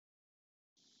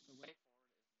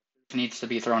needs to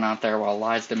be thrown out there while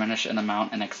lies diminish in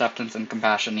amount and acceptance and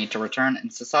compassion need to return in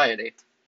society.